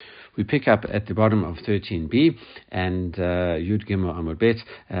We pick up at the bottom of 13b and Yud Gimel Amud Bet,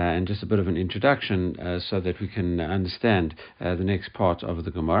 and just a bit of an introduction so that we can understand the next part of the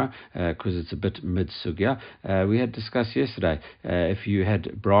Gemara, because it's a bit mid-sugya. We had discussed yesterday if you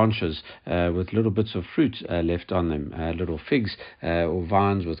had branches with little bits of fruit left on them, little figs or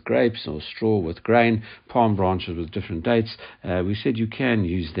vines with grapes, or straw with grain, palm branches with different dates, we said you can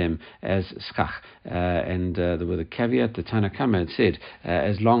use them as sechach. And there was a caveat. The Tanna Kama had said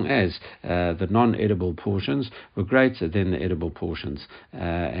as long as the non-edible portions were greater than the edible portions,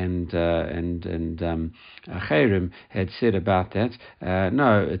 and Chayrim had said about that,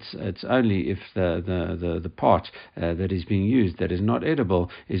 no, it's only if the part that is being used that is not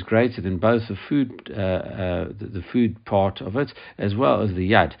edible is greater than both the food part of it as well as the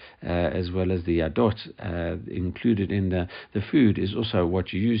yad, as well as the yadot. Included in the food is also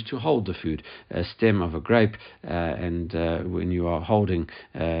what you use to hold the food, a stem of a grape, and when you are holding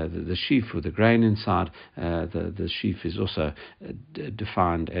the sheaf with the grain inside, the sheaf is also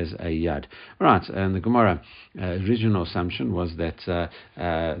defined as a yad. Right, and the Gemara original assumption was that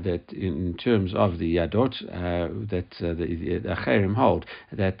in terms of the yadot, that the Acherim hold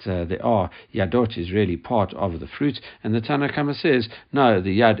that there are yadot is really part of the fruit, and the Tanna Kama says no,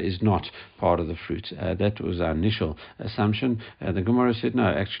 the yad is not part of the fruit. That was our initial assumption. The Gemara said no,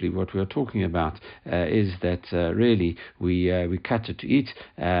 actually what we are talking about is that really we cut it to eat,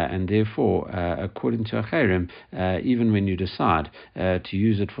 and therefore according to Acherim, even when you decide to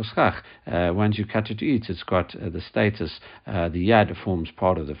use it for sechach, once you cut it to eat, it's got the status, the yad forms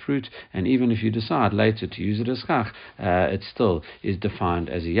part of the fruit, and even if you decide later to use it as sechach, it still is defined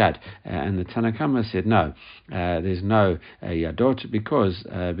as a yad. And the Tanna Kama said no, there's no yadot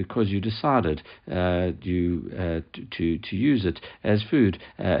because you decided to use it as food.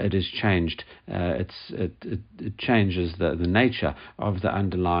 It is changed. It changes the nature of the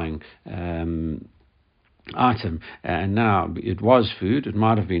underlying item, and now it was food, it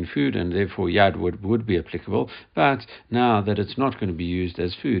might have been food, and therefore yad would be applicable, but now that it's not going to be used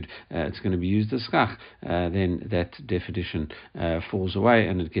as food, it's going to be used as sechach, then that definition falls away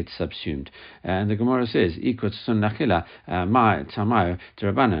and it gets subsumed. And the Gemara says, if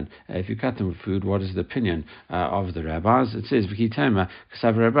you cut them with food, what is the opinion of the rabbis? It says,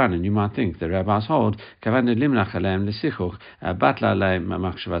 you might think the rabbis hold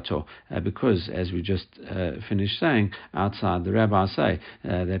because, as we just finished saying, outside the rabbis say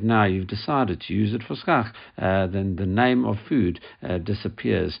that now you've decided to use it for sechach, then the name of food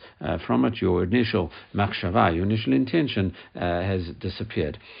disappears from it. Your initial machshava, your initial intention has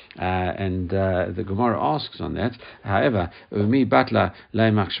disappeared. And the Gemara asks on that, however, umi batla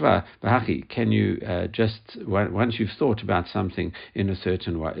le machshava b'hachi, can you just, once you've thought about something in a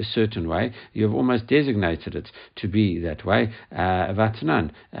certain way, you've almost designated it to be that way,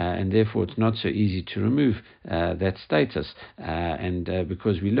 vatanan, and therefore it's not so easy to remove that status, and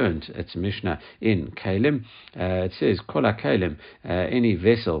because we learned it's Mishnah in Kalim, it says Kola Kalim, any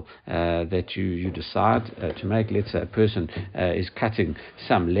vessel that you decide to make. Let's say a person is cutting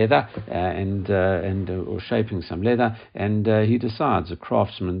some leather or shaping some leather, and he decides, a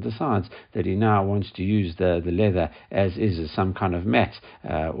craftsman decides that he now wants to use the leather as some kind of mat,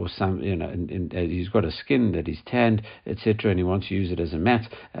 or some, he's got a skin that is tanned, etc., and he wants to use it as a mat.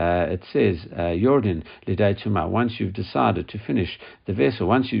 It says Yordin Lidei Tumah. Once you've decided to finish the vessel,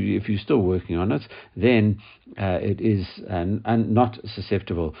 if you're still working on it, then it is not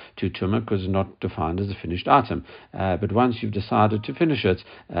susceptible to tumah because it's not defined as a finished item. But once you've decided to finish it,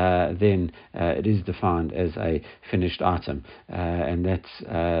 then it is defined as a finished item, and that's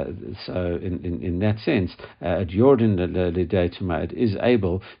so. In that sense, at Yordin Lidei Tumah, it is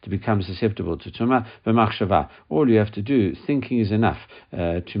able to become susceptible to tumah. B'machshava, all you have to do, thinking is enough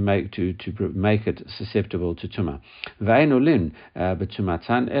to make it susceptible to tumah. V'ein olin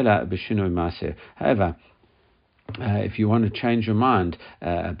b'tumatan ela b'shinui maaseh. However, if you want to change your mind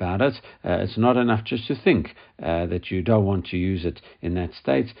about it, it's not enough just to think that you don't want to use it in that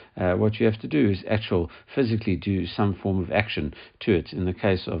state. What you have to do is physically do some form of action to it. In the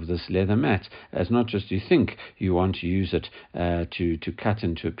case of this leather mat, it's not just you think you want to use it to cut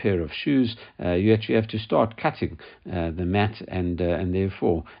into a pair of shoes. You actually have to start cutting the mat, and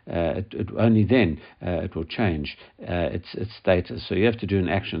therefore only then it will change its status. So you have to do an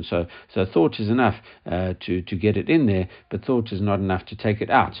action. So thought is enough to get it in there, but thought is not enough to take it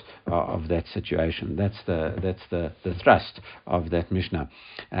out of that situation. That's the thrust of that Mishnah.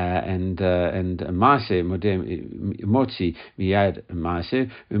 And Maaseh motzi miyad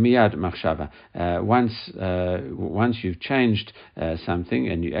Maaseh umiyad machshava. Once you've changed something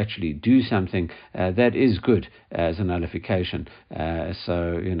and you actually do something, that is good as a nullification.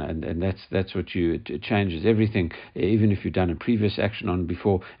 So and that's what it changes everything, even if you've done a previous action on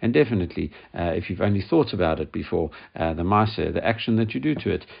before, and definitely if you've only thought about it before, the maaseh, the action that you do to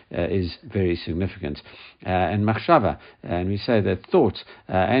it, is very significant. And machshava, and we say that thought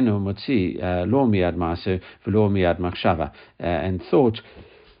eno motzi lo miyad maaseh v'lo miyad machshava, and thought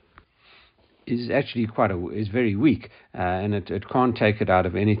is actually is very weak, and it can't take it out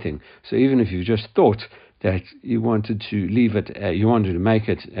of anything. So even if you just thought that you wanted to leave it, you wanted to make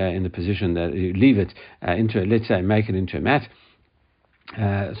it in the position that you leave it let's say, make it into a mat,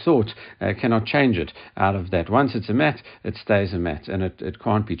 thought cannot change it out of that. Once it's a mat, it stays a mat, and it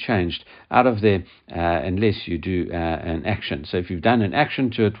can't be changed out of there unless you do an action. So if you've done an action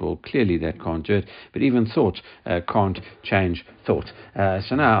to it, well, clearly that can't do it, but even thought can't change thought.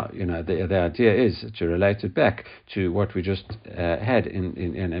 So now, the idea is to relate it back to what we just had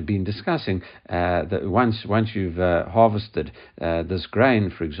and been discussing, that once you've harvested this grain,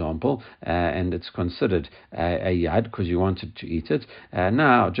 for example, and it's considered a yad because you wanted to eat it,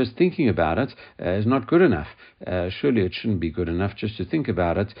 now just thinking about it is not good enough. Surely it shouldn't be good enough just to think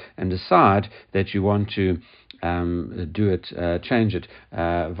about it and decide that you want to do it, change it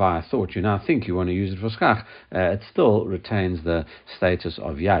via thought. You now think you want to use it for sechach. It still retains the status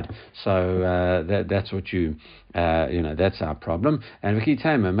of yad. So that's what that's our problem. And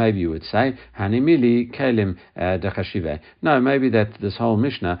v'kitema, maybe you would say, hanimili kelim dechashive. No, maybe that this whole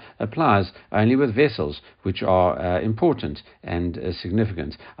Mishnah applies only with vessels which are important and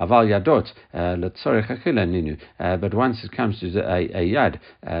significant. Aval yadot letzorech achila ninu. But once it comes to a yad,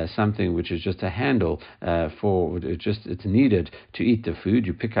 something which is just a handle it's needed to eat the food.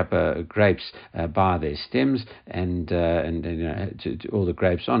 You pick up grapes by their stems, and to all the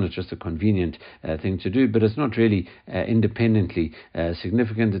grapes on. It's just a convenient thing to do, but it's not really independently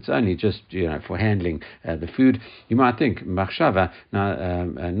significant. It's only just for handling the food. You might think machshava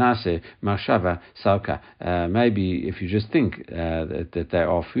nase machshava salka. Maybe if you just think that they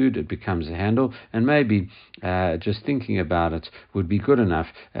are food, it becomes a handle, and maybe just thinking about it would be good enough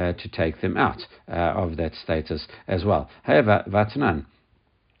to take them out of that status as well. However, Vatanan,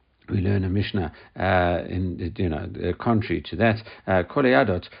 we learn a Mishnah contrary to that.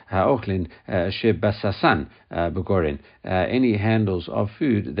 Koleyadot ha'ochlin shebasasan begorin. Any handles of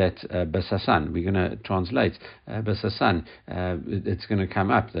food that basasan. We're going to translate basasan. It's going to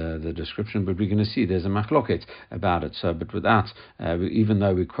come up the description, but we're going to see there's a machloket about it. So, but without, even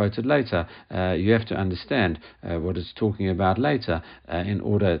though we quote it later, you have to understand what it's talking about later in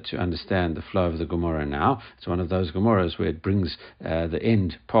order to understand the flow of the Gemara. Now, it's one of those Gemaras where it brings the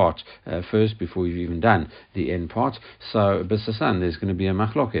end part first before you've even done the end part. So Besasan, there's going to be a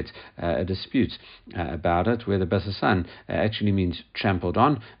machloket, a dispute about it, where the Besasan actually means trampled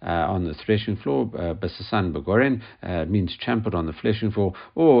on the threshing floor. Besasan begoren means trampled on the threshing floor,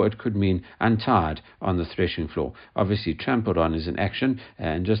 or it could mean untied on the threshing floor. Obviously, trampled on is an action,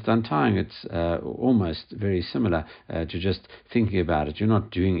 and just untying it's almost very similar to just thinking about it. You're not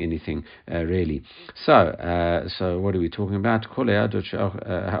doing anything really. So what are we talking about?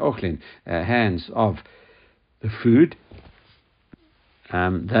 Hands of the food.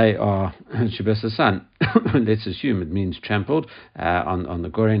 They are Shibesasan. Let's assume it means trampled on the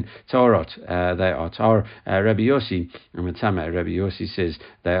Gorin. Taorot, they are Taor. Rabbi Yossi, Rabbi Yossi says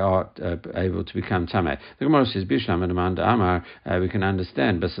they are able to become Tameh. The Gemara says, Bishlam and Amanda Amar, we can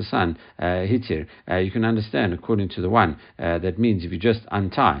understand Besasan Hitir. You can understand according to the one that means if you just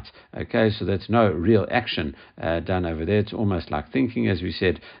untie it. Okay, so that's no real action done over there. It's almost like thinking, as we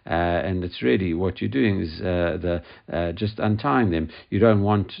said, and it's really what you're doing is just untying them. You don't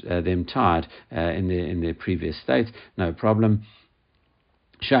want them tied in their previous state. No problem.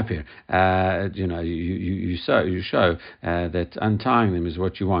 Shapir, you show that untying them is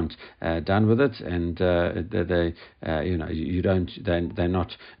what you want done with it, and they're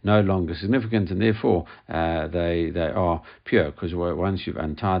not no longer significant, and therefore they are pure, because once you've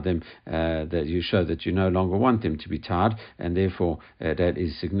untied them, that you show that you no longer want them to be tied, and therefore that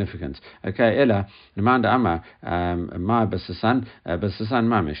is significant. Okay, Ella Namanda Amar my Basasan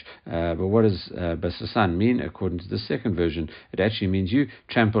mamish. But what does Basasan mean according to the second version? It actually means you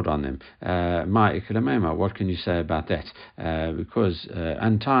trampled on them. What can you say about that? Because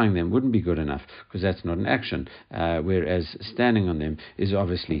untying them wouldn't be good enough, because that's not an action, whereas standing on them is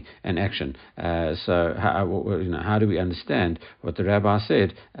obviously an action. So how do we understand what the rabbi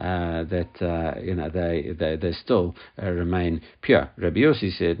said, that they still remain pure? Rabbi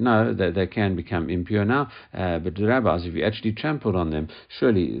Yossi said no, that they can become impure now, but the rabbis, if you actually trampled on them,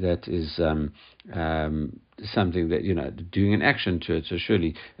 surely that is something that, doing an action to it, so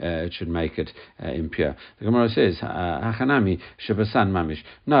surely it should make it impure. The Gemara says, Hachanami Shabasan Mamish.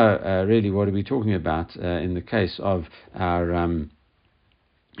 No, really, what are we talking about in the case of our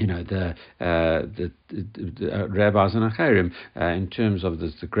the rabbis and acherim, in terms of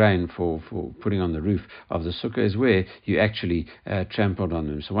the grain for putting on the roof of the sukkah, is where you actually trampled on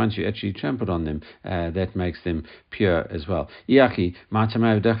them. So once you actually trampled on them, that makes them pure as well. Iachi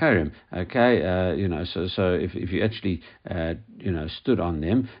matamei dacherim. Okay, so if you actually stood on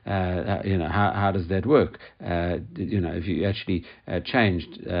them, how does that work? If you actually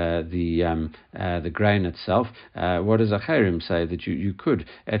changed the grain itself, what does acherim say that you could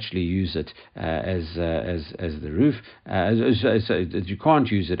actually use it as the roof, so you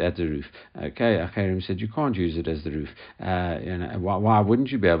can't use it at the roof. Okay, Acherim said you can't use it as the roof. Why wouldn't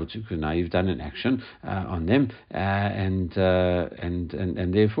you be able to? Because now you've done an action on them, and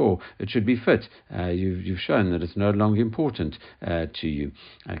therefore it should be fit. You've shown that it's no longer important to you.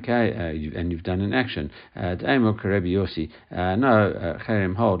 Okay, and you've done an action. No,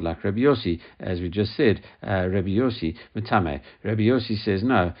 Acherim hold like Rabbi Yossi, as we just said. Rabbi Yossi Matame. Rabbi Yossi says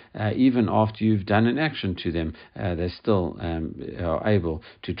no. Even after you've done an action to them, they still are able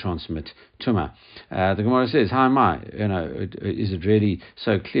to transmit tumah. The Gemara says, "Hi, my, is it really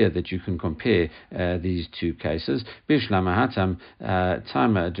so clear that you can compare these two cases?" Bishlamahatam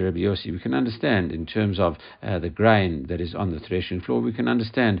Tama de Rabbi Yossi. We can understand in terms of the grain that is on the threshing floor. We can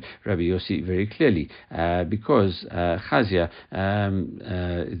understand Rabbi Yossi very clearly because chazia,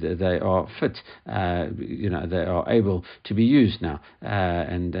 they are fit. They are able to be used now,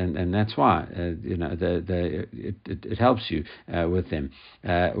 and that's why it helps you with them.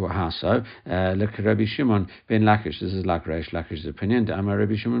 How so? Look, Rabbi Shimon ben Lakish. This is like Reish Lakish's opinion. Amar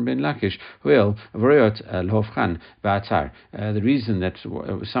Rabbi Shimon ben Lakish, huel v'royot lofchan ba'atar. The reason that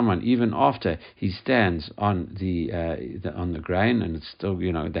someone, even after he stands on the grain, and it's still,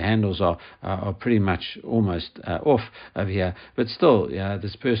 the handles are pretty much almost off over here, but still,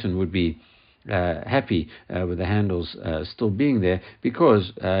 this person would be happy with the handles still being there,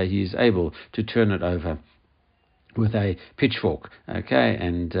 because he is able to turn it over with a pitchfork, okay,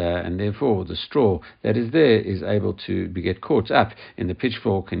 and therefore the straw that is there is able to get caught up in the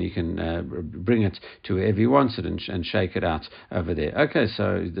pitchfork, and you can bring it to wherever he wants it and shake it out over there. Okay,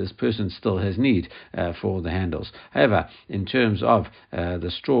 so this person still has need for the handles. However, in terms of the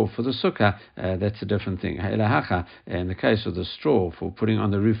straw for the sukkah, that's a different thing. In the case of the straw for putting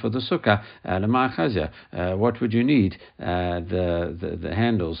on the roof of the sukkah, what would you need the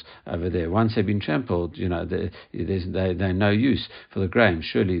handles over there? Once they've been trampled, they're no use for the grain.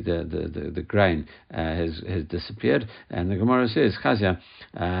 Surely the grain has disappeared. And the Gemara says, Chazia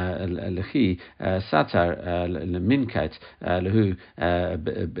lechi satar leminkat lehu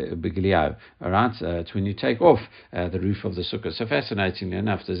begliao. All right, it's when you take off the roof of the sukkah. So fascinatingly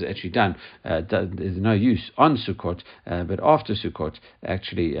enough, there's actually there's no use on Sukkot, but after Sukkot,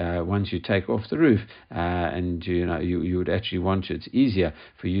 actually, once you take off the roof, and you would actually want it's easier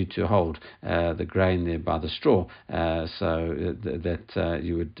for you to hold the grain there by the straw. So that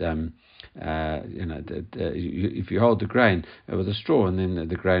you would, if you hold the grain with a straw, and then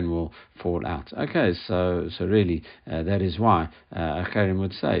the grain will fall out. Okay, so really that is why Acharim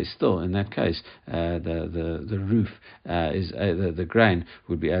would say still in that case the roof is the grain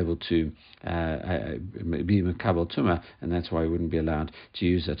would be able to be makabel tumah, and that's why we wouldn't be allowed to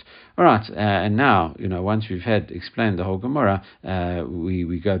use it. All right, and now once we've had explained the whole Gemara,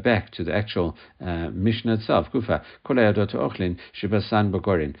 we go back to the actual Mishnah itself. Kufa kolayadot ochlin shibasan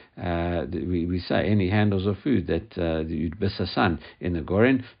bagorin. We say any handles of food that you'd bisasan in the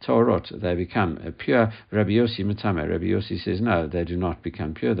gorin torot, they become pure. Rabbi Yossi Matame. Rabbi Yossi says no, they do not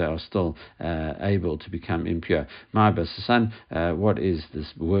become pure. They are still able to become impure. My bisasan. What is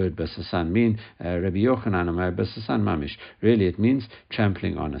this word bisasan mean? Rabbi Yochanan Omer bisasan mamish. Really, it means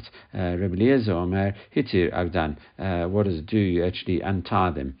trampling on it. Rabbi Eliezer Omer hitir agdan. What does it do? You actually untie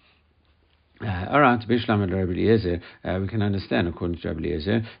them. All right, Bishlam and Rabbi Eliezer, we can understand according to Rabbi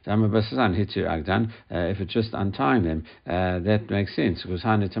Eliezer, if it's just untying them, that makes sense, because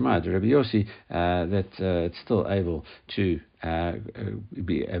Hane Tamad, Rabbi Yossi, that it's still able to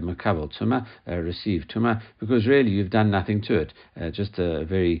be a makabel tuma, receive tuma, because really you've done nothing to it, just a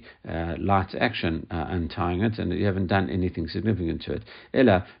very light action untying it, and you haven't done anything significant to it.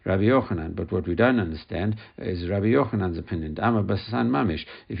 Ella Rabbi Yochanan, but what we don't understand is Rabbi Yochanan's opinion. Amar basan mamish.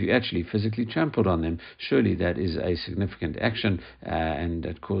 If you actually physically trampled on them, surely that is a significant action, and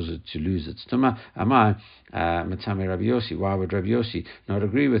it causes it to lose its tuma. Amar matame Rabbi Yossi. Why would Rabbi Yossi not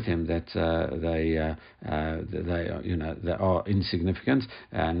agree with him that they are insignificant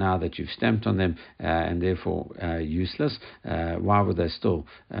now that you've stamped on them and therefore useless? Why would they still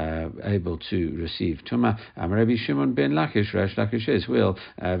able to receive tuma? Rabbi Shimon ben Lakish, Reish Lakish says, well,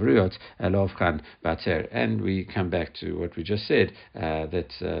 vriot elovchan bater, and we come back to what we just said,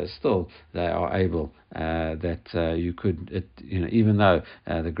 that still they are able, that you could, even though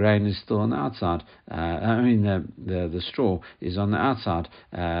the grain is still on the outside, the straw is on the outside,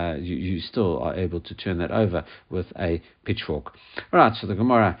 you still are able to turn that over with a pitchfork. All right, so the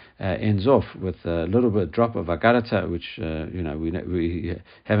Gemara ends off with a little bit drop of agarata, which we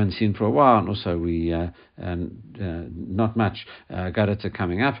haven't seen for a while, and also we not much agarata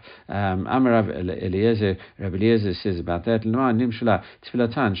coming up. Amar Rabbi Eliezer says about that,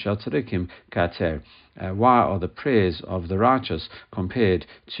 why are the prayers of the righteous compared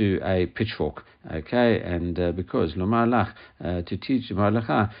to a pitchfork? Okay, and because lomar lach, to teach you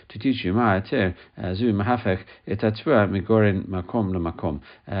ma'ater zu mahafech etatzua migorin makom lemakom,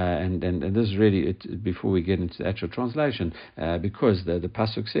 and this is really it, before we get into the actual translation, because the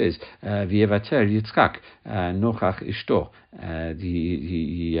pasuk says v'yevater Yitzchak nochach ishto,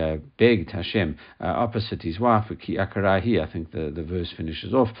 he begged Hashem opposite his wife ki akarahi. I think the verse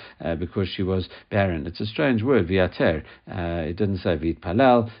finishes off because she was barren. It's a strange word, v'yater. It didn't say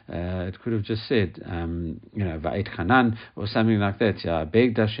v'itpalel. It could have just said va'et chanan or something like that.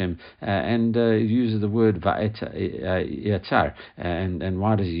 Begged Hashem, and uses the word va'et yatar. And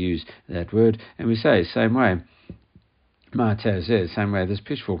why does he use that word? And we say same way. Same way, this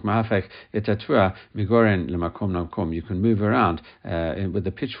pitchfork, you can move around with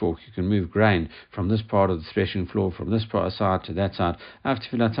the pitchfork. You can move grain from this part of the threshing floor, from this part side to that side.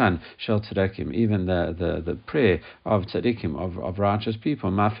 Even the prayer of tzaddikim, of righteous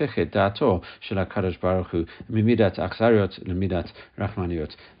people, the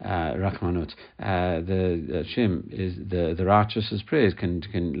Hashem is the righteous's prayers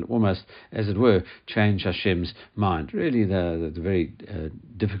can almost, as it were, change Hashem's mind. Really, the very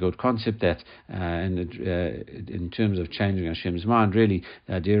difficult concept that, and in terms of changing Hashem's mind, really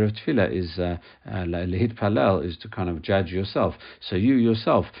the idea of tefillah is lehit palel, is to kind of judge yourself. So you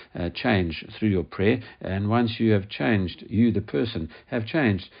yourself change through your prayer, and once you have changed, you the person have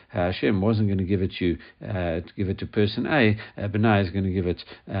changed. Hashem wasn't going to give it to person A, Benai is going to give it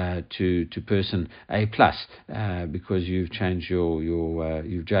to person A plus, because you've changed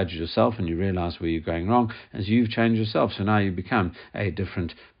you've judged yourself and you realize where you're going wrong, and so you've changed yourself. So now you become a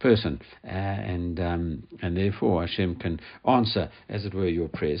different person, and therefore Hashem can answer, as it were, your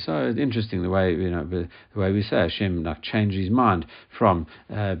prayers. So it's interesting the way we say Hashem changed his mind from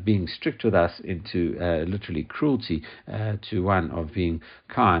being strict with us into literally cruelty to one of being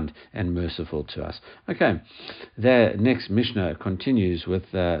kind and merciful to us. Okay, the next Mishnah continues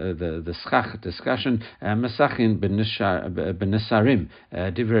with the sechach discussion. Masachin b'nesarim,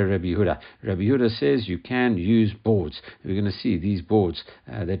 divrei Rabbi Yehuda. Rabbi Yehuda says you can use boards. We're going to see these boards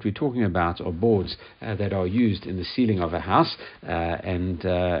that we're talking about are boards that are used in the ceiling of a house, and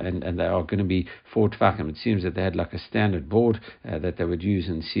they are going to be 4 tefachim. It seems that they had like a standard board that they would use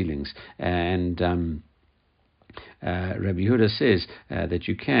in ceilings, and Rabbi Yehuda says that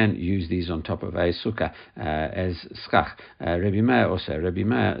you can use these on top of a sukkah as sechach. Rabbi Meir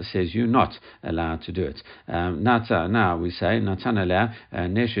says you're not allowed to do it. Now we say natan aleh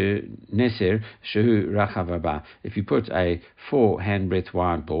neser shehu rachav abba. If you put a 4 handbreadth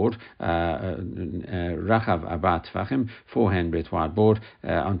wide board, rachav abba tefachim, 4 handbreadth wide board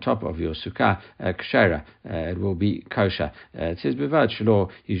on top of your sukkah, kshera, it will be kosher. It says bevad shelo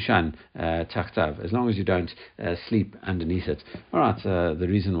yishan tachtav, as long as you don't sleep underneath it. All right, the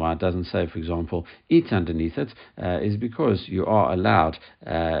reason why it doesn't say, for example, eat underneath it is because you are allowed,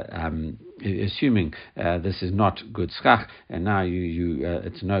 assuming this is not good sechach, and now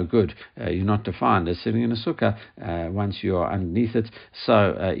it's no good. You're not defined as sitting in a sukkah once you are underneath it.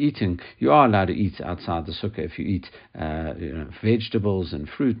 So eating, you are allowed to eat outside the sukkah. If you eat vegetables and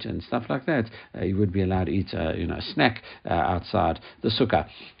fruit and stuff like that, you would be allowed to eat a snack outside the sukkah.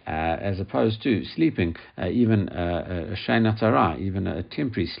 As opposed to sleeping, even a sheinat hara, even a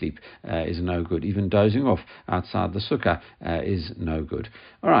temporary sleep is no good. Even dozing off outside the sukkah is no good.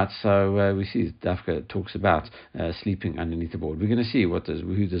 All right, so we see Dafka talks about sleeping underneath the board. We're going to see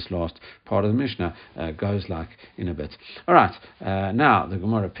who this last part of the Mishnah goes like in a bit. All right, now the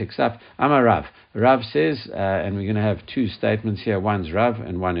Gemara picks up. Amar Rav. Rav says, and we're going to have two statements here. One's Rav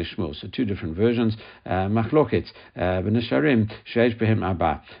and one is Shmuel. So two different versions. Machloket b'nesharim sheish behem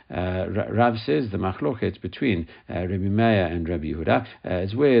abba. Rav says the machloket between Rabbi Meir and Rabbi Yehuda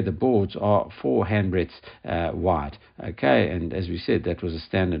is where the boards are 4 handbreadths wide. Okay, and as we said, that was a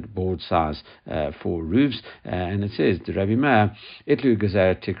standard board size for roofs. And it says the Rabbi Meir itlu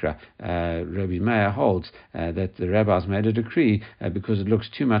gezer tikra. Rabbi Meir holds that the rabbis made a decree because it looks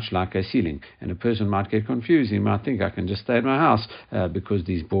too much like a ceiling, and a person might get confused. He might think, I can just stay at my house because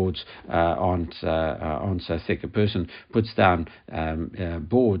these boards aren't so thick. A person puts down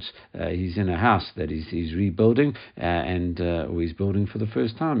boards. He's in a house that he's rebuilding, or he's building for the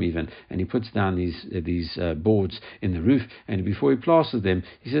first time even, and he puts down these boards in the roof, and before he plasters them,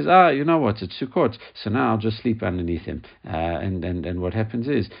 he says, you know what, it's Sukkot, so now I'll just sleep underneath him. And what happens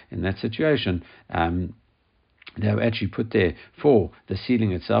is, in that situation, they were actually put there for the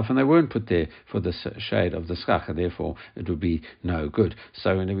ceiling itself, and they weren't put there for the shade of the sechach, and therefore it would be no good.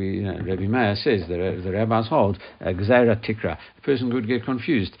 So Rabbi Meir says the rabbis hold gzeira tikra. A person could get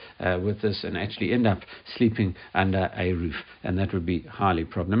confused with this and actually end up sleeping under a roof, and that would be highly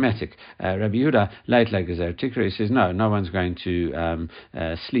problematic. Rabbi Yehuda late like gzeira tikra, he says no one's going to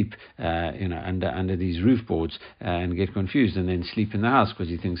sleep under these roof boards and get confused and then sleep in the house because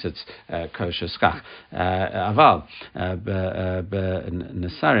he thinks it's kosher sechach. Aval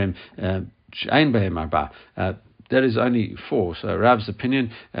b'nesarim she'ein behem arba. That is only 4. So Rav's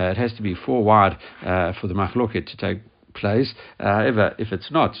opinion, it has to be 4 wide for the machloket to take place. However, if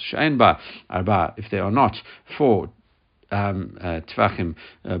it's not she'ein ba arba, if there are not 4 tvachim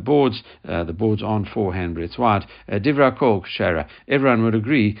boards, the boards aren't 4 handbreadths wide. Divra kol kshera. Everyone would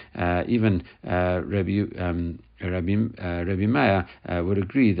agree, even Rabbi Meir would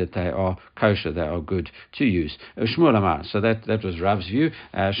agree that they are kosher, they are good to use. Shmuel Amar, so that was Rav's view.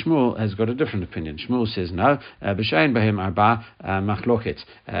 Shmuel has got a different opinion. Shmuel says no. B'shein behem arba machloket.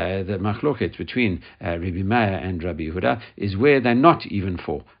 The machloket between Rabbi Meir and Rabbi Yehuda is where they're not even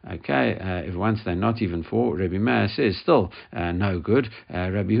 4. Okay, if once they're not even 4, Rabbi Meir says still no good.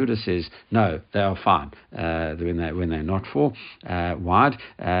 Rabbi Yehuda says no, they are fine when they're not 4 wide,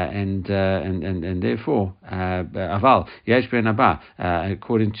 and therefore. Aval yesh ben abba,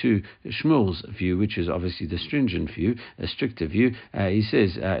 according to Shmuel's view, which is obviously the stringent view, a stricter view, he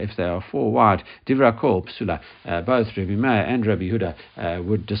says if they are 4 wide, divra kol psula, both Rabbi Meir and Rabbi Yehuda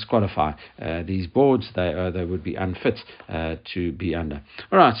would disqualify these boards. They would be unfit to be under.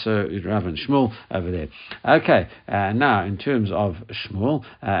 All right, so Rav and Shmuel over there. Okay, now in terms of Shmuel,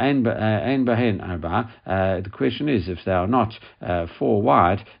 ein behen arba, the question is if they are not 4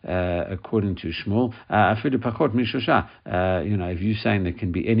 wide, according to Shmuel, afidu pakot mishusha, if you're saying there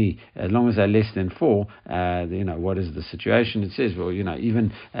can be any, as long as they're less than 4, what is the situation? It says, well,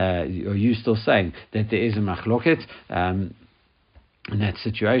 even are you still saying that there is a machloket? In that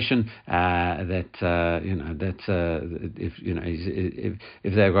situation, if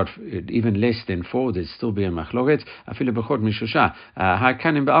they've got even less than 4, there'd still be a machloket. Afilu b'chot mishusha.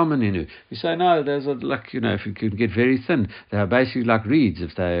 Ha'kanim ba'almaninu. You say no. There's if you could get very thin, they are basically like reeds.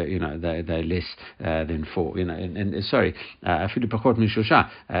 If they're less than 4. Afilu b'chot mishusha.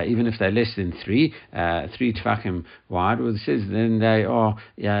 Even if they're less than 3 tvachim wide, well, it says then they are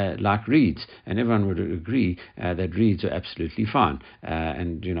like reeds, and everyone would agree that reeds are absolutely fine.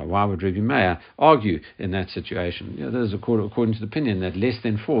 Why would Rabbi Meir argue in that situation? That is according to the opinion that less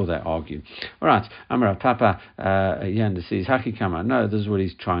than 4 they argue. All right, Amar Papa Yanda says Hakikama. No, this is what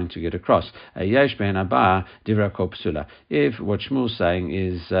he's trying to get across. Yesh ben Abba divra kol psula. If what Shmuel's saying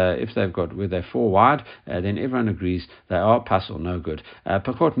is if they've got where they're 4 wide, then everyone agrees they are pasul, no good.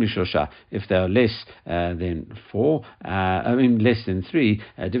 Pakot mishosha. If they are less than 4, less than 3,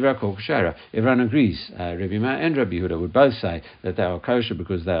 divra kol kshera. Everyone agrees. Rabbi Meir and Rabbi Yehuda would both say that they are kosher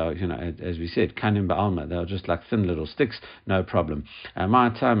because they are, as we said, kanim ba'alma. They are just like thin little sticks, no problem.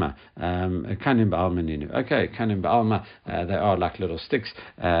 Ma'atama, kanim ba'alma ninu. Okay, kanim ba'alma, they are like little sticks,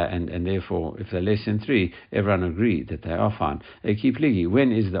 and therefore, if they're less than 3, everyone agree that they are fine. Kipligi,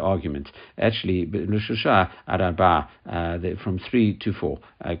 when is the argument? Actually, l'shusha araba, from 3 to 4.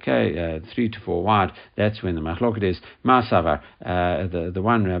 Okay, 3 to 4 wide. That's when the machloket is. Ma'asavar, the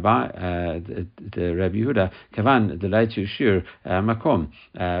one rabbi, the Rabbi Yehuda, kavan the leitu shir makom,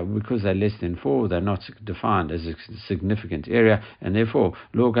 because they're less than 4, they're not defined as a significant area, and therefore,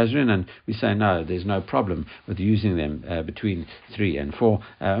 lo gazrinan, we say no, there's no problem with using them between 3 and 4.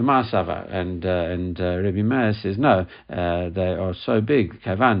 Umar Sava and Rabbi Meir says no, they are so big.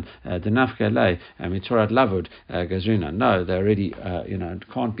 Kavan denafke le mitorat lavud gazrinan. No, they already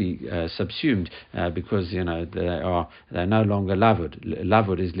can't be subsumed because they're no longer lavud.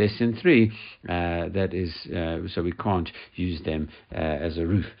 Lavud is less than 3. That is so we can't use them as a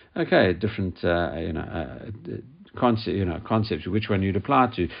roof. Okay, different concepts. Which one you'd apply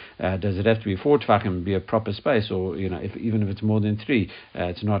to? Does it have to be 4 tvachim, be a proper space, or even if it's more than 3,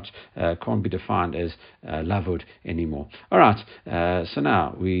 it's not can't be defined as lavud anymore. All right. So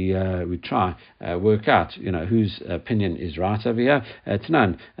now we try work out whose opinion is right over here.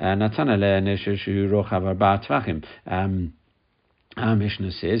 Tanan natana le neshu rochav arba tvachim. Our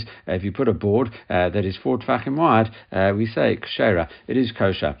Mishnah says if you put a board that is 4 tvachim wide, we say kshera, it is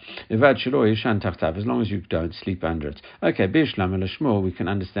kosher. As long as you don't sleep under it. Okay, bishlam el Shmuel, we can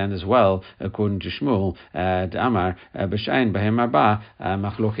understand as well according to Shmuel. Amar b'shein b'hem arba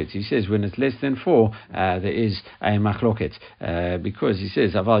machloket. He says when it's less than 4, there is a machloket because he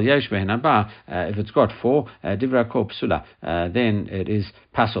says aval yesh b'hen arba. If it's got 4, divra kol psula, then it is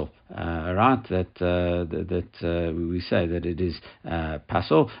pasul. Right, that we say that it is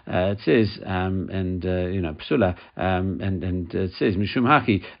pasul. It says psula, and it says mishum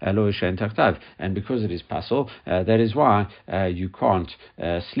haki lo yishen tachtav, and because it is pasul, that is why you can't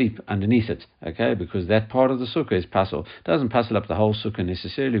sleep underneath it. Okay, because that part of the sukkah is pasul. It doesn't pasul up the whole sukkah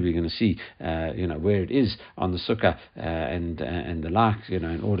necessarily. We're going to see where it is on the sukkah and the like,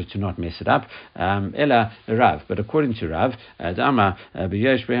 in order to not mess it up. Ella Rav, but according to Rav, Dama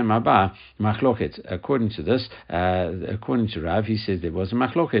b'yesh b'hem arba machloket. According to this, according to Rav, he says there was a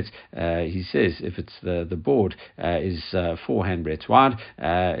machloket. He says if it's the board is 4 handbreadths wide,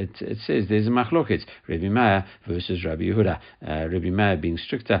 it says there's a machloket. Rabbi Meir versus Rabbi Yehuda. Rabbi Meir being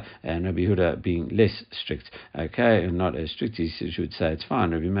stricter and Rabbi Yehuda being less strict. Okay, and not as strict. He should say it's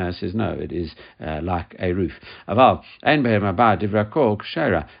fine. Rabbi Meir says no, it is like a roof. Aval ein behem arba divra kol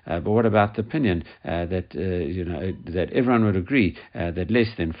kshera. But what about the opinion that that everyone would agree that less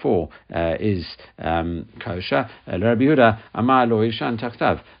than 4 is kosher? Rabbi Yehuda amar lo yishan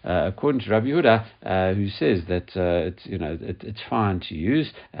tachtav. According to Rabbi Yehuda, who says that it's fine to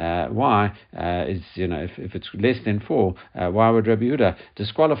use. Why is if it's less than 4, why would Rabbi Yehuda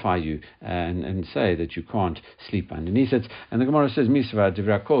disqualify you and say that you can't sleep underneath it? And the Gemara says misva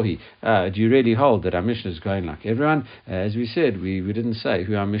divra kohi. Do you really hold that our Mishnah is going like everyone? As we said, we didn't say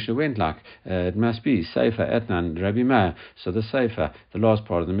who our Mishnah went like. It must be Sefer Etnan Rabbi Meir. So the Sefer, the last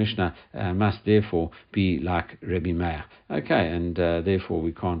part of the Mishnah, must therefore be like Rabbi Meir. Okay, and therefore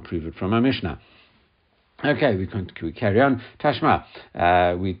we can't prove it from our Mishnah. Okay, we carry on. Tashma,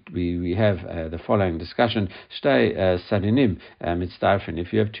 we have the following discussion. Stay sadinim mitzdarfen.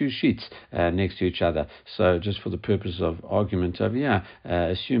 If you have 2 sheets next to each other, so just for the purpose of argument over here,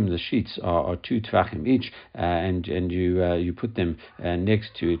 assume the sheets are 2 tvachim each, and you put them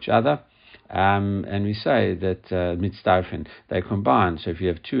next to each other. And we say that mitzdarfen, they combine. So if you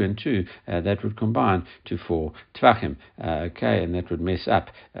have 2 and 2, that would combine to 4 tvachim. Okay, and that would mess up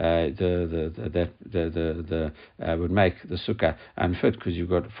would make the sukkah unfit because you've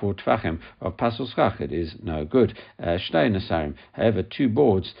got 4 tvachim of pasul sechach. It is no good. Shtei nasarim. However, 2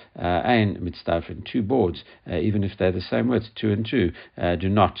 boards, ein mitzdarfen, 2 boards, even if they're the same width, 2 and 2, do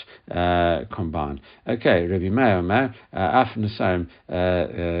not combine. Okay, Rabbi Meir, af nasarim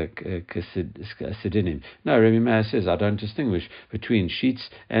Sidinim. No, Rabbi Meir says I don't distinguish between sheets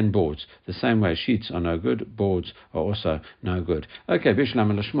and boards. The same way sheets are no good, boards are also no good. Okay, Bishlam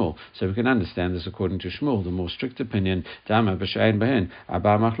el Shmuel. So we can understand this according to Shmuel, the more strict opinion. Dama b'shein behen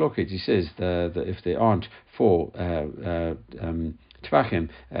arba machloket. He says if there aren't 4 tvachim,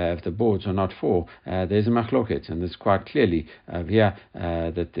 if the boards are not 4, there's a machloket, and there's quite clearly over here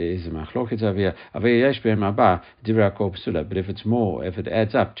that there is a machloket over here. But if it's more, if it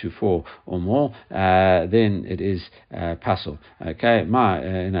adds up to 4 or more, then it is pasul. Okay,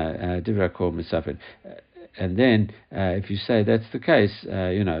 and then, if you say that's the case,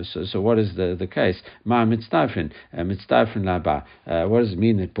 so what is the case? Ma mitzdarfen laba. What does it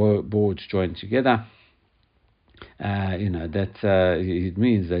mean that boards join together? it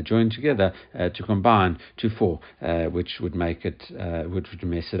means they join together to combine to 4, which would make it, which would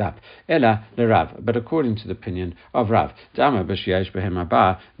mess it up. Ella le Rav, but according to the opinion of Rav, he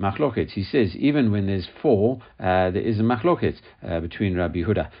says even when there's 4, there is a machloket between Rabbi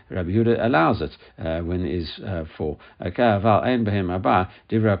Yehuda. Rabbi Yehuda allows it when there is 4. Okay, but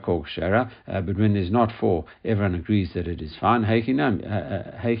when there's not 4, everyone agrees that it is fine. Heiki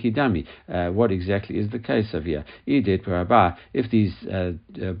dami. What exactly is the case of here? If these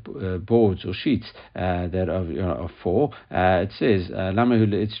boards or sheets that are 4, it says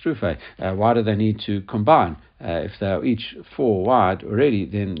it's true. Why do they need to combine? If they are each 4 wide already,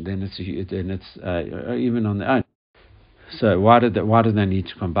 then it's even on their own. So why did they need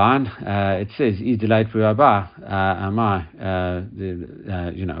to combine? It says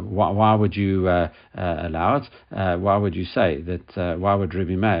why would you allow it? Why would you say that? Why would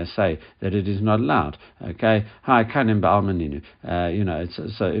Rabbi Meir say that it is not allowed? Okay, hi kanim ba'almaninu.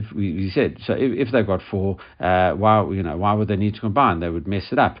 So if we said if they've got 4, why would they need to combine? They would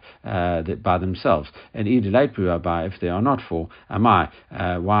mess it up by themselves. And if they are not 4, why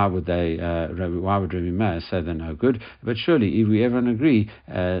would Rabbi Meir say they're no good? But surely, if we ever agree,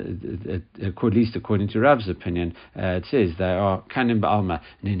 at least according to Rav's opinion, it says they are kanim ba'alma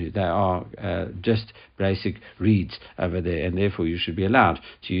ninu. They are just basic reeds over there, and therefore you should be allowed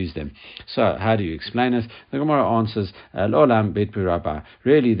to use them. So, how do you explain it? The Gemara answers, "L'olam bet pirabah."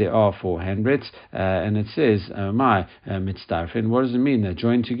 Really, there are 4 handbreadths, and it says, "My mitzdarfin." What does it mean? They're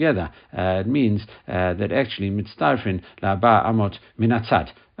joined together. It means that actually mitzdarfin la'ba amot minatzad.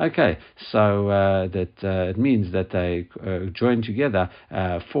 Okay, so it means that they join together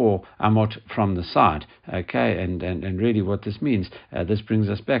 4 amot from the side. Okay, and really what this means, this brings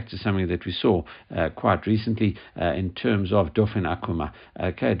us back to something that we saw quite recently in terms of dofen akuma.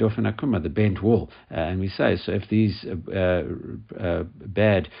 Okay, dofen akuma, the bent wall, and we say so if these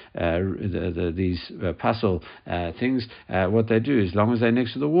these puzzle things, what they do, as long as they're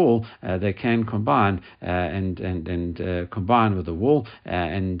next to the wall, they can combine and combine with the wall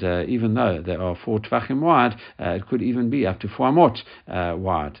and even though there are 4 tvachim wide, it could even be up to 4 amot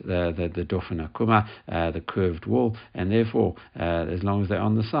wide, the dofen akuma, the curved wall, and therefore, as long as they're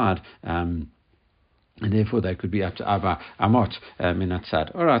on the side, and therefore they could be up to Abba Amot Minatzad.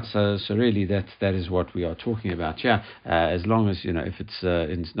 All right, so really that is what we are talking about here. As long as if it's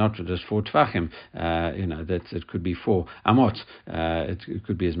not just 4 tvachim, that it could be 4 Amot. It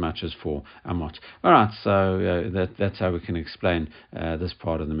could be as much as 4 Amot. All right, so that's how we can explain this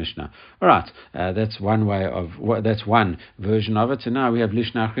part of the Mishnah. All right, that's one way of that's one version of it. And now we have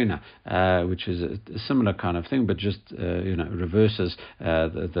Lishna Achrina, which is a similar kind of thing, but just reverses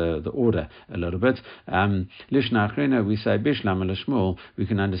the order a little bit. Lishna Achrina, we say Bishlam ala Shmuel. We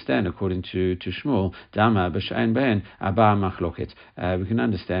can understand according to Shmuel. Dama b'shein behen abba machloket. We can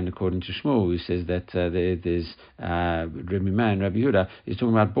understand according to Shmuel, who says that there's Rabbi Meir and Rabbi Yehuda is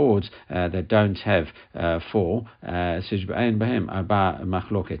talking about boards that don't have 4. Says b'shein behem abba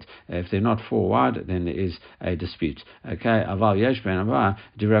machloket. If they're not 4 wide, then there is a dispute. Okay, aval yesh ben abba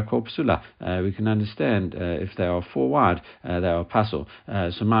divrei kol psula. We can understand if they are 4 wide, they are pasul.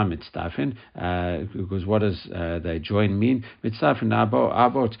 So ma mitzdarfin. Because what does they join mean? Mitzdarfin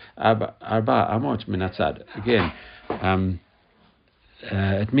arba amot minatzad. Again,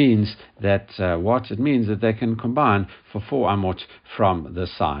 it means that it means that they can combine for 4 amot from the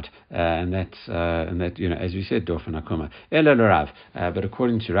side, and that as we said, dofen akuma. Ela Rav, but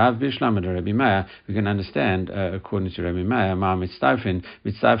according to Rav Bishlam and Rabbi Meir, we can understand according to Rabbi Meir, ma mitzdarfin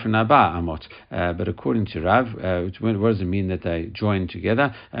abba amot. But according to Rav, what does it mean that they join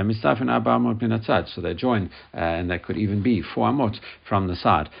together? Mitzdarfin abba amot minatzad. So they join, and they could even be 4 amot from the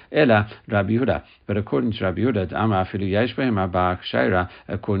side. Ela Rabbi Yehuda, but according to Rabbi Yehuda, ama afilu yesh behem abba k'sheira.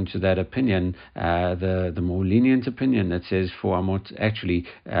 According to that opinion, the more lenient opinion that says 4 amot actually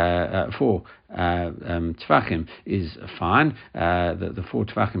 4 tvachim is fine. The 4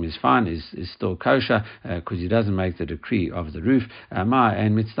 tvachim is fine, is still kosher because he doesn't make the decree of the roof. Ma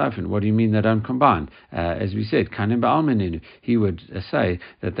and mitzdarfin. What do you mean they don't combine? As we said, kanim ba'almaninu. He would say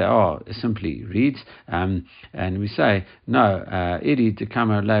that they are simply reeds, and we say no. Iri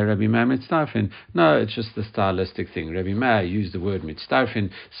dekama le Rabbi Meir mitzdarfin. No, it's just the stylistic thing. Rabbi Meir used the word mitzdarfin,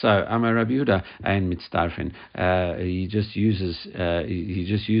 so Amar Rabbi Yehuda and mitzdarfin. He just uses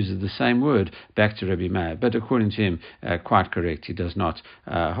the same word back to Rabbi Meir, but according to him, quite correct. He does not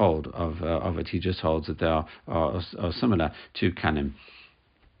hold of it. He just holds that they are similar to kanim.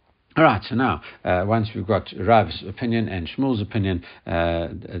 All right, so now, once we've got Rav's opinion and Shmuel's opinion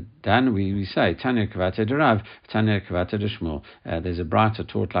done, we say, Tanya Kvate de Rav, Tanya Kvate de Shmuel. There's a brighter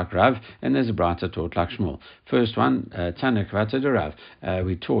taught like Rav, and there's a brighter taught like Shmuel. First one, Tanya Kvate de Rav.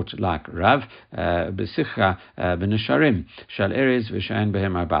 We taught like Rav, B'sicha b'nesharim, shal erez v'shayin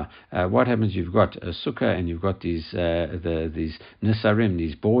behem arba. What happens, you've got a sukkah, and you've got these nesarim,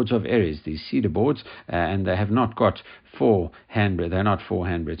 these boards of erez, these cedar boards, and they have not got four handbreadth. They're not four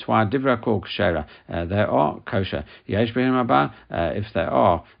handbreadths. Why? Divra kol kshera. They are kosher. Yesh behem abba. If they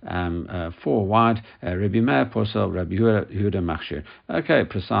are four wide, Rabbi Meir posel, Rabbi Yehuda machshir. Okay,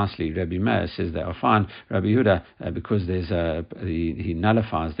 precisely. Rabbi Meir says they are fine. Rabbi Yehuda, because there's he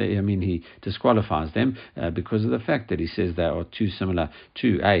nullifies them. I mean, he disqualifies them because of the fact that he says they are too similar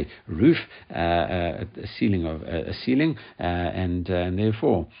to a roof, a ceiling, and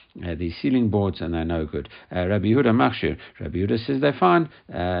therefore the ceiling boards, and they're no good. Rabbi Yehuda machshir. Rabbi Yehuda says they're fine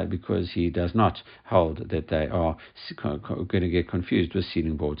because he does not hold that they are going to get confused with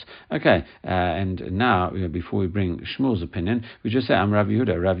ceiling boards. Okay, and now before we bring Shmuel's opinion, we just say I'm Rabbi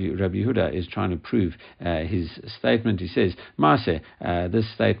Yehuda. Rabbi Yehuda is trying to prove his statement. He says, Maaseh, this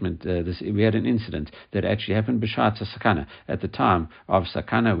statement, we had an incident that actually happened b'shat sakana, at the time of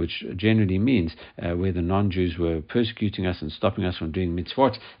sakana, which generally means where the non-Jews were persecuting us and stopping us from doing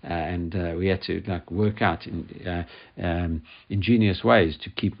mitzvot, and we had to work out ingenious ways to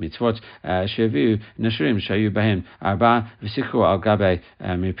keep mitzvot. Shevu nashrim shayu bahem arba v'sichu al gabe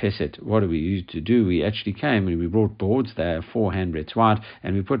mirpeset. What do we used to do? We actually came and we brought boards. They're 4 handbreadths wide,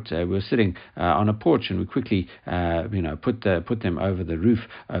 and we were sitting on a porch, and we quickly put them over the roof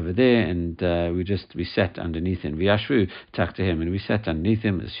over there, and we sat underneath him. V'yashvu him, and we sat underneath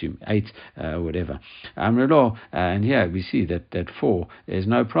him. Assume 8 or whatever. Amrelo, and here we see that 4 is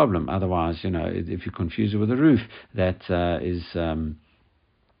no problem. Otherwise, if you confuse it with a roof, that is.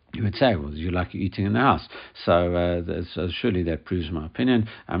 You would say, well, you're like eating in the house. So surely that proves my opinion.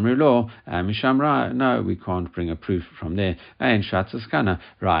 Amri lo, mishamra, no, we can't bring a proof from there. And shatzaskana,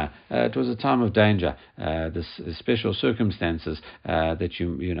 raya. It was a time of danger. This special circumstances that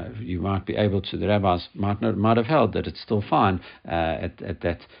you might be able to. The rabbis might have held that it's still fine at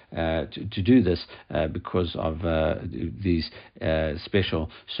that to do this because of these special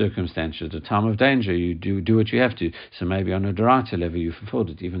circumstances. At a time of danger, you do what you have to. So maybe on a Dorata level, you fulfilled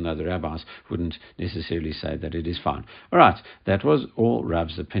it, even though the rabbis wouldn't necessarily say that it is fine. All right, that was all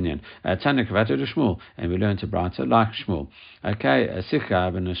Rav's opinion. Tanya Kavata to Shmuel, and we learned to Brata like Shmuel. Okay,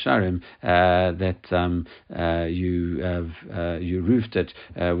 Sechach b'nesharim, that you roofed it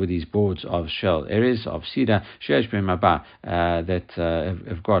with these boards of shell areas of cedar, sheyesh behem arba, that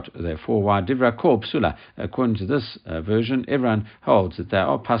have got their 4 wide. Divra kol psula. According to this version, everyone holds that they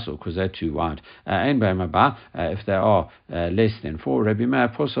are pasul because they're too wide. Ein behem arba, if they are less than 4. Rabbi Meir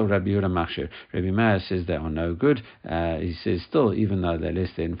posel, Rabbi Yehuda machshir. Rabbi Meir says they are no good. He says still, even though they're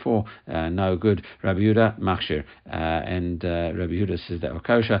less than 4, no good. Rabbi Yehuda machshir, and Rabbi Yehuda says they are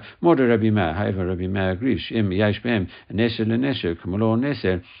kosher. More to Rabbi Meir. However, Rabbi Meir agrees. Im yesh behem neser leneser k'molo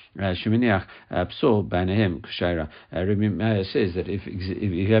neser sheminiach psul b'nehem k'sheira. Rabbi Meir says that if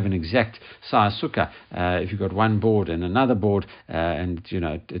you have an exact size sukkah, if you've got one board and another board, and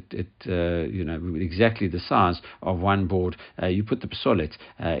exactly the size of one board, you put the psolet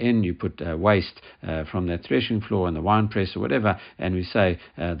in, you put waste from that threshing floor and the wine press or whatever, and we say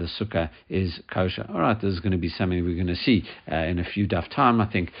the sukkah is kosher. All right, this is going to be something we're going to see in a few daf time, I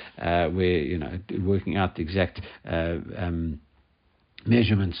think, where working out the exact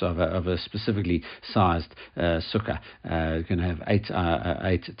measurements of a specifically sized sukkah. You're going to have 8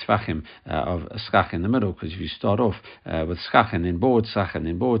 tvachim of sechach in the middle, because if you start off with sechach and then board, sechach and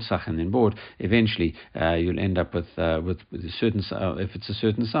then board, sechach and then board, eventually you'll end up with a certain, if it's a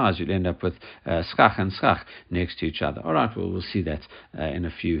certain size, you'll end up with sechach and sechach next to each other. All right, we'll see that in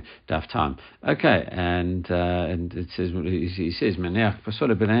a few daf time. Okay, and it says, he says, Meneach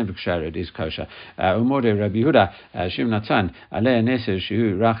pasola b'nehem v'kshara, it is kosher. Umode Rabbi Yehuda Shem Natan alei neser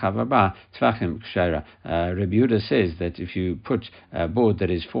shehu rachav arba tvachim kshara. Rabbi Yehuda says that if you put a board that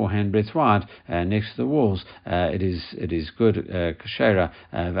is 4 handbreadths wide next to the walls, it is good kshara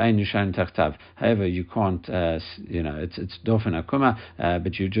v'ein yushan tachtav. However, you can't, it's dofen akuma,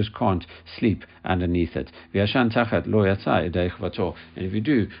 but you just can't sleep underneath it. V'yashan tachat lo yatsa edei chvato. And if you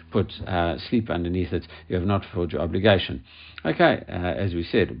do put sleep underneath it, you have not fulfilled your obligation. Okay, as we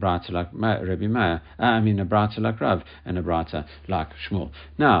said, brata like Rabbi Meir, a brata like Rav, and a brata like Shmuel.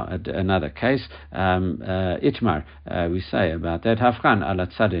 Now, another case, Itmar, we say about that, Hafkan ala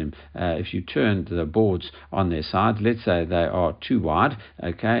tzadim, if you turn the boards on their side, let's say they are too wide,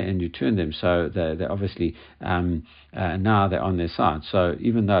 okay, and you turn them so they're obviously and now they're on their side. So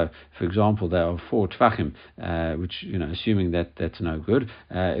even though, for example, they are 4 tvachim, which, assuming that that's no good,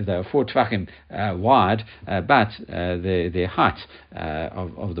 if they are 4 tvachim wide, but their height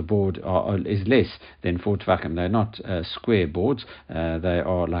of the board is less than 4 tvachim. They're not square boards. They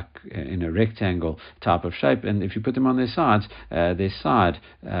are like in a rectangle type of shape, and if you put them on their sides, their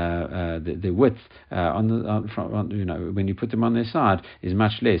width when you put them on their side is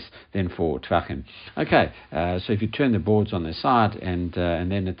much less than 4 tvachim. Okay, so if you turn the boards on their side and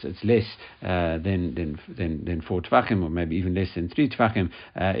then it's less than 4 tvachim, or maybe even less than 3 tvachim,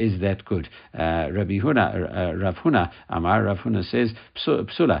 is that good? Rav Huna Amar, Rav Huna says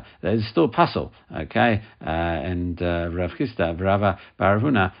psula, that is still pasul. Okay, and Rav Chisda Rava Bar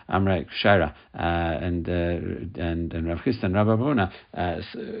Huna Amrei Kshara, and Rav Chisda and Rav Huna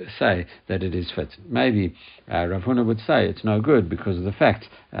say that it is fit. Maybe Rav Huna would say it's no good because of the fact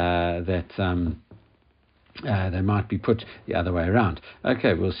that they might be put the other way around.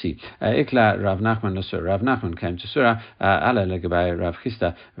 Okay, we'll see. Ikla Rav Nachman Nasur. Rav Nachman came to Surah, ala legabay Rav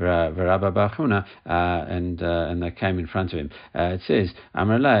Chisda v'Rabba Bar Huna, and they came in front of him. It says,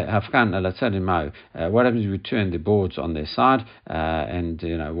 Amrullah Hafkan ala tzadin ma'u. What happens if you turn the boards on their side? And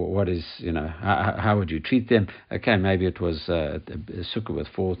what is how would you treat them? Okay, maybe it was a sukkah with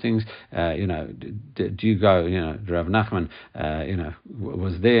 4 things. Do you go? Rav Nachman,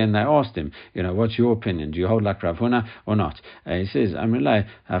 was there, and they asked him, what's your opinion? Do you hold like Rav Huna or not? He says, Amrullah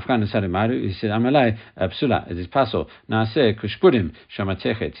Hafkan ala tzadin ma'u. He said, Amrullah psula. It is pasul. Naaseh kushpudim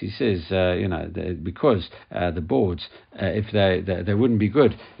shamatechet. He says, because the boards, if they wouldn't be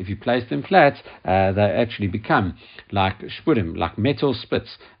good if you place them flat, they actually become like shpudim, like metal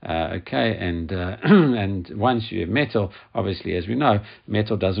spits. Okay, and and once you have metal, obviously, as we know,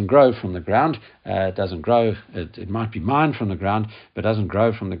 metal doesn't grow from the ground. It doesn't grow. It might be mined from the ground, but doesn't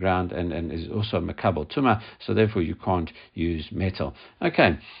grow from the ground, and is also makabel tuma. So therefore, you can't use metal.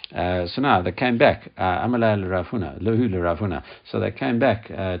 Okay, so now they came back. Amalei Rav Huna, lehu Rav Huna. So they came back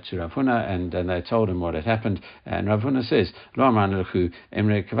to Rav Huna, and they told him what had happened. And Rav Huna says, Lo amran lechu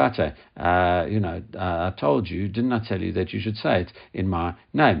emre kavate. I told you, didn't I tell you that you should say it in my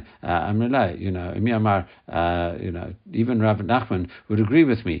name? Amrullah, Imi Amar, even Rav Nachman would agree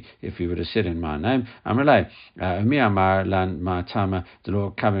with me if he would have said in my name. Amrullah, Imi Amar lan ma'atama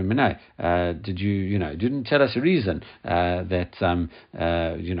delo kaven minay. Did you, didn't tell us a reason that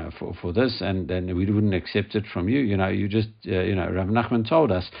for this, and then we wouldn't accept it from you. You just Rav Nachman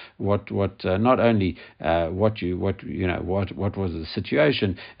told us what not only what was the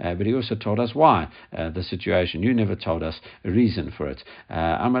situation, but he also told us why the situation. You never told us a reason for it.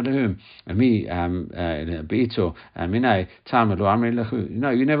 Amar lehum mi beito minay tamalu amri lechu. No,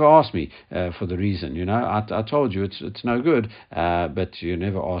 you never asked me for the reason. I told you it's no good, but you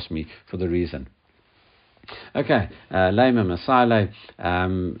never asked me for the reason. Okay, Lema Masale.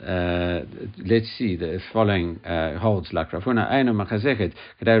 Let's see. The following holds like Rav Huna. Eino machazeket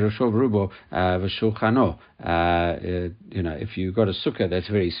kedei roshov rubo v'shulchano. If you've got a sukkah that's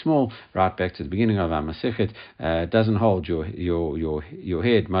very small, right back to the beginning of our masechet, doesn't hold your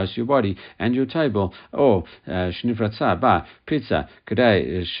head, most of your body, and your table, or shnifratza ba pizza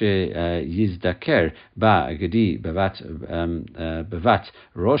kedei she yizdaker ba gedi bevat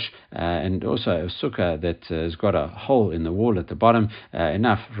rosh, and also a sukkah that has got a hole in the wall at the bottom,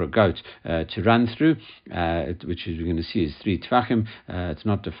 enough for a goat to run through, which we're going to see is 3 tvachim. It's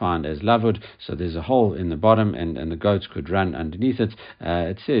not defined as lavud, so there's a hole in the bottom, and the goats could run underneath it.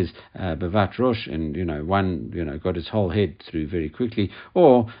 It says bevat rosh, and one got his whole head through very quickly,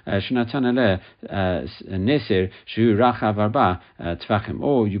 or shenatan aleh neser shu rachav arba tvachim,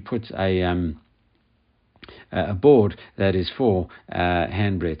 or you put a board that is 4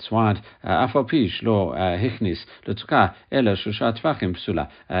 handbreadths wide.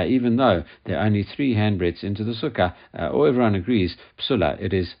 Even though there are only 3 handbreadths into the sukkah, everyone agrees psula,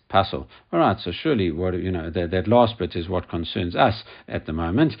 it is pasul. All right, so surely that last bit is what concerns us at the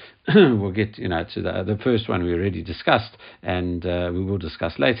moment. We'll get to the first one we already discussed, and we will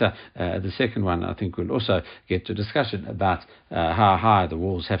discuss later. The second one, I think we'll also get to discussion about how high the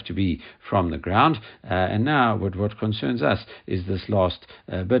walls have to be from the ground. And now what concerns us is this last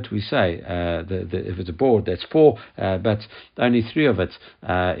bit. We say if it's a board that's 4, but only 3 of it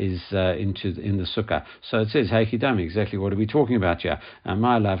is in the sukkah. So it says Haikidami. Exactly what are we talking about here?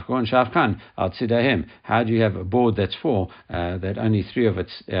 My life, How do you have a board that's 4 that only 3 of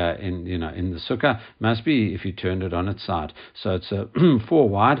it in the sukkah must be if you turned it on its side. So it's a 4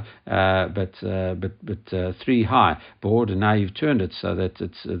 wide, but 3 high board, and now you've turned it so that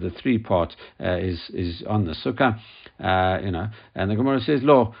it's the 3 part is on the sukkah. And the Gemara says,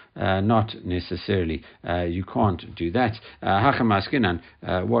 "Lo, not necessarily. You can't do that."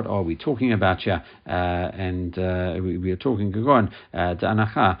 What are we talking about here? And we are talking Gagon the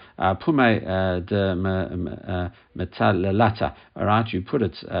anacha pume the metalata. All right, you put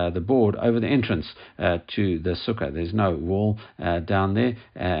it the board over the entrance to the sukkah. There's no wall down there.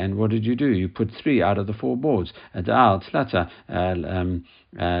 And what did you do? You put 3 out of the 4 boards.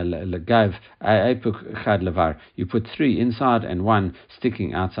 You put 3 inside and 1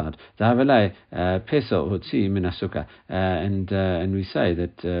 sticking outside. And we say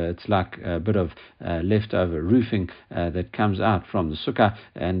that it's like a bit of leftover roofing that comes out from the sukkah,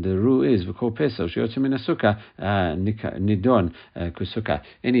 and the rule is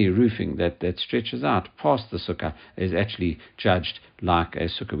any roofing that stretches out past the sukkah is actually judged like a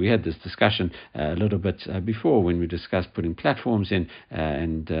sukkah. We had this discussion a little bit before when we discussed putting platforms in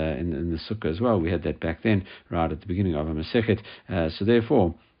and in the sukkah as well. We had that back then, right at the beginning of a masechet. So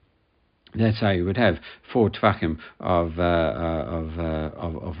therefore, that's how you would have 4 tvachim of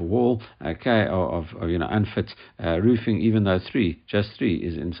a wall, okay, of unfit roofing, even though just three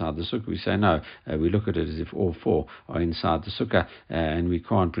is inside the sukkah. We say no. We look at it as if all 4 are inside the sukkah, and we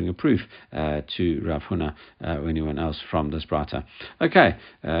can't bring a proof to Rav Huna or anyone else from this brata. Okay,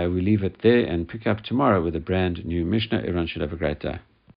 we leave it there and pick up tomorrow with a brand new Mishnah. Everyone should have a great day.